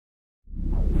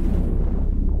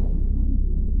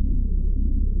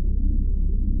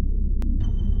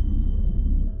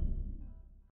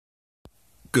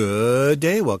Good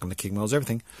day. Welcome to King Knows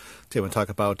Everything. Today I want to talk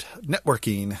about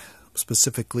networking,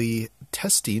 specifically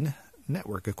testing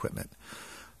network equipment.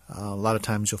 A lot of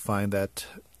times you'll find that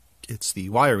it's the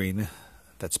wiring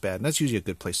that's bad, and that's usually a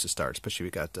good place to start, especially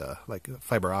if you got like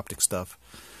fiber optic stuff.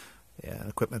 Yeah,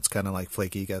 equipment's kind of like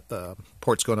flaky. You got the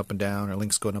ports going up and down or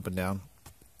links going up and down.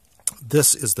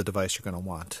 This is the device you're going to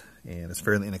want, and it's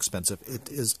fairly inexpensive. It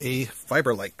is a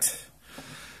fiber light.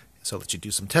 So it lets you do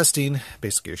some testing.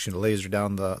 Basically, you're shooting a laser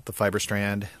down the fiber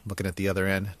strand, looking at the other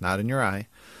end, not in your eye.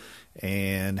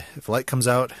 And if light comes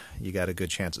out, you got a good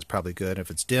chance it's probably good.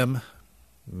 If it's dim,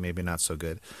 maybe not so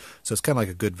good. So it's kind of like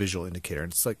a good visual indicator.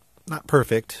 And it's like not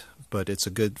perfect, but it's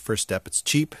a good first step. It's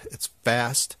cheap, it's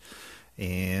fast,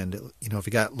 and you know, if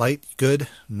you got light, good.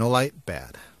 No light,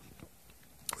 bad.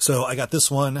 So I got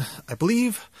this one. I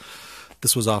believe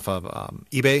this was off of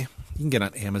eBay. You can get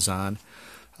it on Amazon.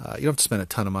 You don't have to spend a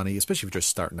ton of money, especially if you're just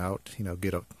starting out. You know,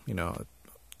 get a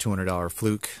 $200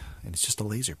 fluke, and it's just a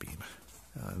laser beam.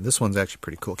 This one's actually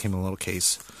pretty cool. It came in a little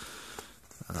case.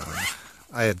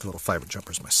 I had little fiber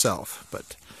jumpers myself,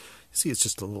 but you see, it's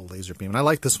just a little laser beam. And I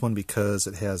like this one because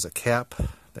it has a cap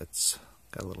that's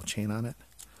got a little chain on it.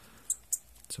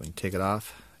 So when you take it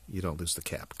off, you don't lose the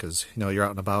cap, because you know you're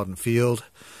out and about in the field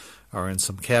or in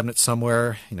some cabinet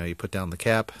somewhere. You know, you put down the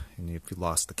cap, and you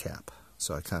lost the cap.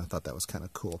 So I kind of thought that was kind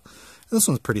of cool. And this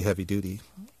one's pretty heavy duty.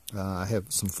 I have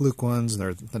some fluke ones, and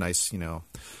they're the nice,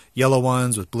 yellow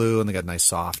ones with blue, and they got nice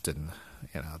soft, and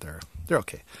they're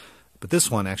okay. But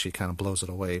this one actually kind of blows it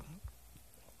away.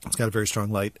 It's got a very strong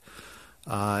light.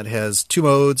 It has two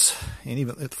modes, and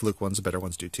even the fluke ones, the better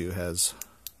ones do too. It has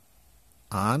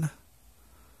on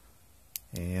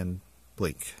and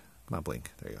blink. Come on, blink.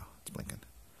 There you go. It's blinking.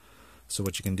 So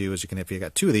what you can do is if you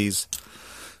got two of these,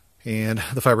 and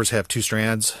the fibers have two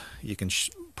strands, you can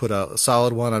put a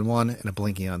solid one on one and a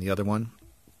blinky on the other one,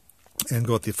 and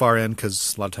go at the far end,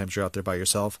 because a lot of times you're out there by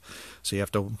yourself, so you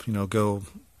have to go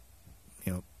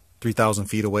 3,000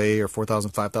 feet away, or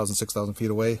 4,000, 5,000, 6,000 feet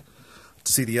away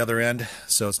to see the other end.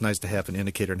 So it's nice to have an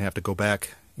indicator and have to go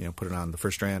back, put it on the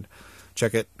first strand,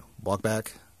 check it, walk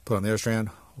back, put on the other strand,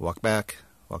 walk back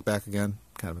again.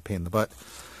 Kind of a pain in the butt.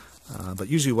 But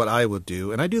usually what I would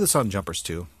do, and I do this on jumpers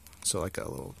too, so like a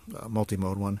little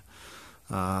multi-mode one.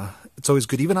 It's always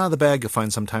good. Even out of the bag, you'll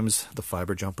find sometimes the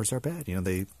fiber jumpers are bad.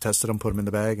 They tested them, put them in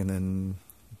the bag, and then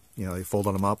they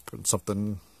folded them up, and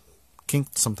something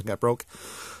kinked, something got broke.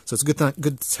 So it's good to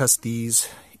test these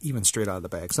even straight out of the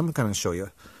bag. So I'm going to kind of show you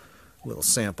a little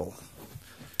sample.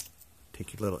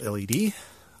 Take your little LED,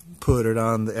 put it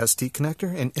on the ST connector,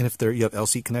 and if you have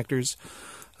LC connectors,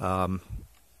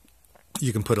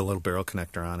 you can put a little barrel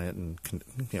connector on it, and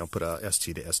put a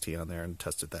ST to ST on there and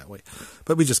test it that way.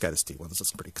 But we just got ST ones.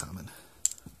 That's pretty common.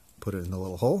 Put it in the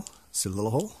little hole. See the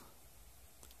little hole?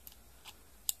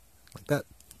 Like that.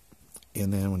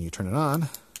 And then when you turn it on,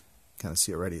 kind of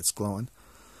see already it's glowing.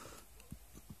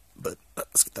 But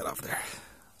let's get that off there.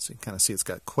 So you can kind of see it's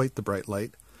got quite the bright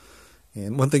light.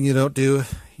 And one thing you don't do,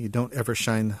 you don't ever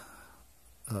shine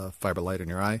fiber light in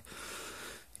your eye.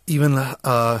 Even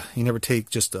you never take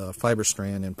just a fiber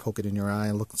strand and poke it in your eye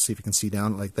and look and see if you can see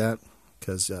down it like that,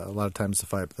 because a lot of times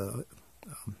the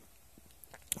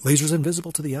laser's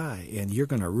invisible to the eye, and you're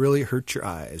going to really hurt your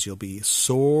eyes. You'll be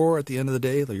sore at the end of the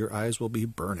day. Your eyes will be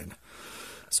burning.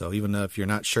 So even if you're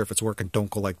not sure if it's working, don't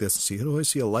go like this and see, do I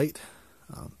see a light?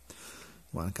 You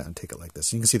want to kind of take it like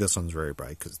this. You can see this one's very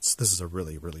bright, because this is a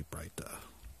really, really bright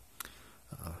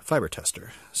fiber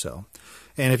tester. So,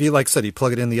 and if you, like I said, you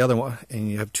plug it in the other one,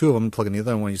 and you have two of them, plug in the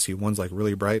other one, you see one's like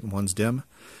really bright and one's dim.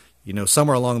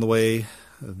 Somewhere along the way,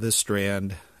 this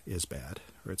strand is bad,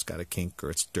 or it's got a kink,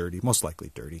 or it's dirty, most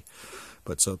likely dirty.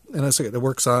 But so, and it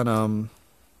works on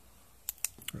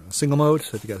single mode.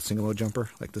 So if you got a single mode jumper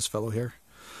like this fellow here,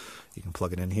 you can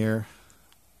plug it in here.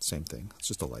 Same thing. It's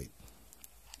just a light.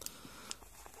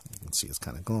 You can see it's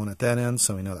kind of glowing at that end,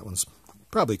 so we know that one's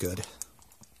probably good.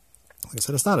 Like I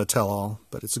said, it's not a tell-all,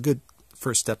 but it's a good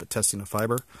first step at testing a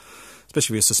fiber,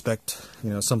 especially if you suspect,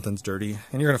 something's dirty.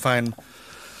 And you're going to find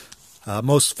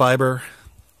most fiber,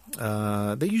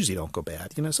 they usually don't go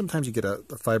bad. Sometimes you get a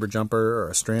fiber jumper or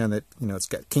a strand that, it's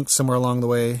got kinks somewhere along the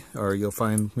way, or you'll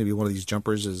find maybe one of these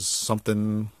jumpers is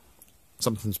something's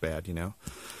bad, and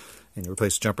you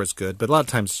replace the jumper, it's good. But a lot of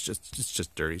times it's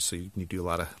just dirty, so you need to do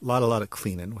a lot of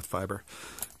cleaning with fiber.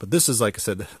 But this is, like I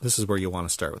said, this is where you want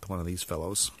to start with one of these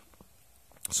fellows.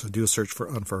 So do a search for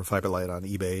a fiber light on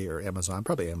eBay or Amazon.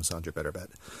 Probably Amazon's your better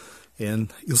bet.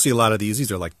 And you'll see a lot of these. These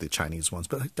are like the Chinese ones.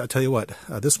 But I'll tell you what,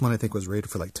 this one I think was rated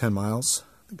for like 10 miles.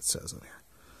 I think it says on here.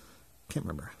 Can't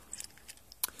remember.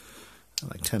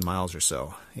 like 10 miles or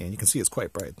so. And you can see it's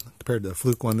quite bright. Compared to the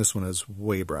Fluke one, this one is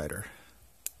way brighter.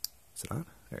 Is it on?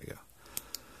 There you go.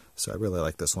 So I really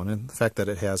like this one. And the fact that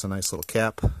it has a nice little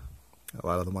cap. A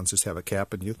lot of the ones just have a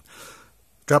cap, and you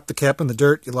drop the cap in the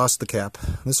dirt, you lost the cap.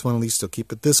 This one at least will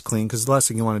keep it this clean, because the last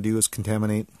thing you want to do is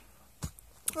contaminate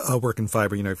working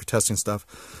fiber, if you're testing stuff.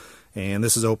 And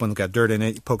this is open, got dirt in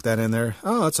it, you poke that in there,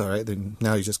 oh, that's alright, then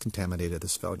now you just contaminated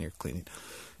this fellow and you're cleaning.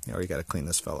 You got to clean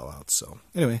this fellow out. So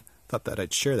anyway, thought that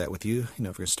I'd share that with you. If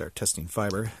you're going to start testing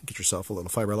fiber, get yourself a little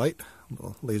fiber light, a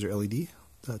little laser LED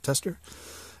tester.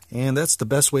 And that's the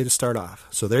best way to start off.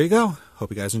 So there you go. Hope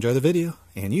you guys enjoy the video.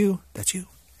 And that's you.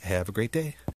 Have a great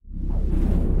day.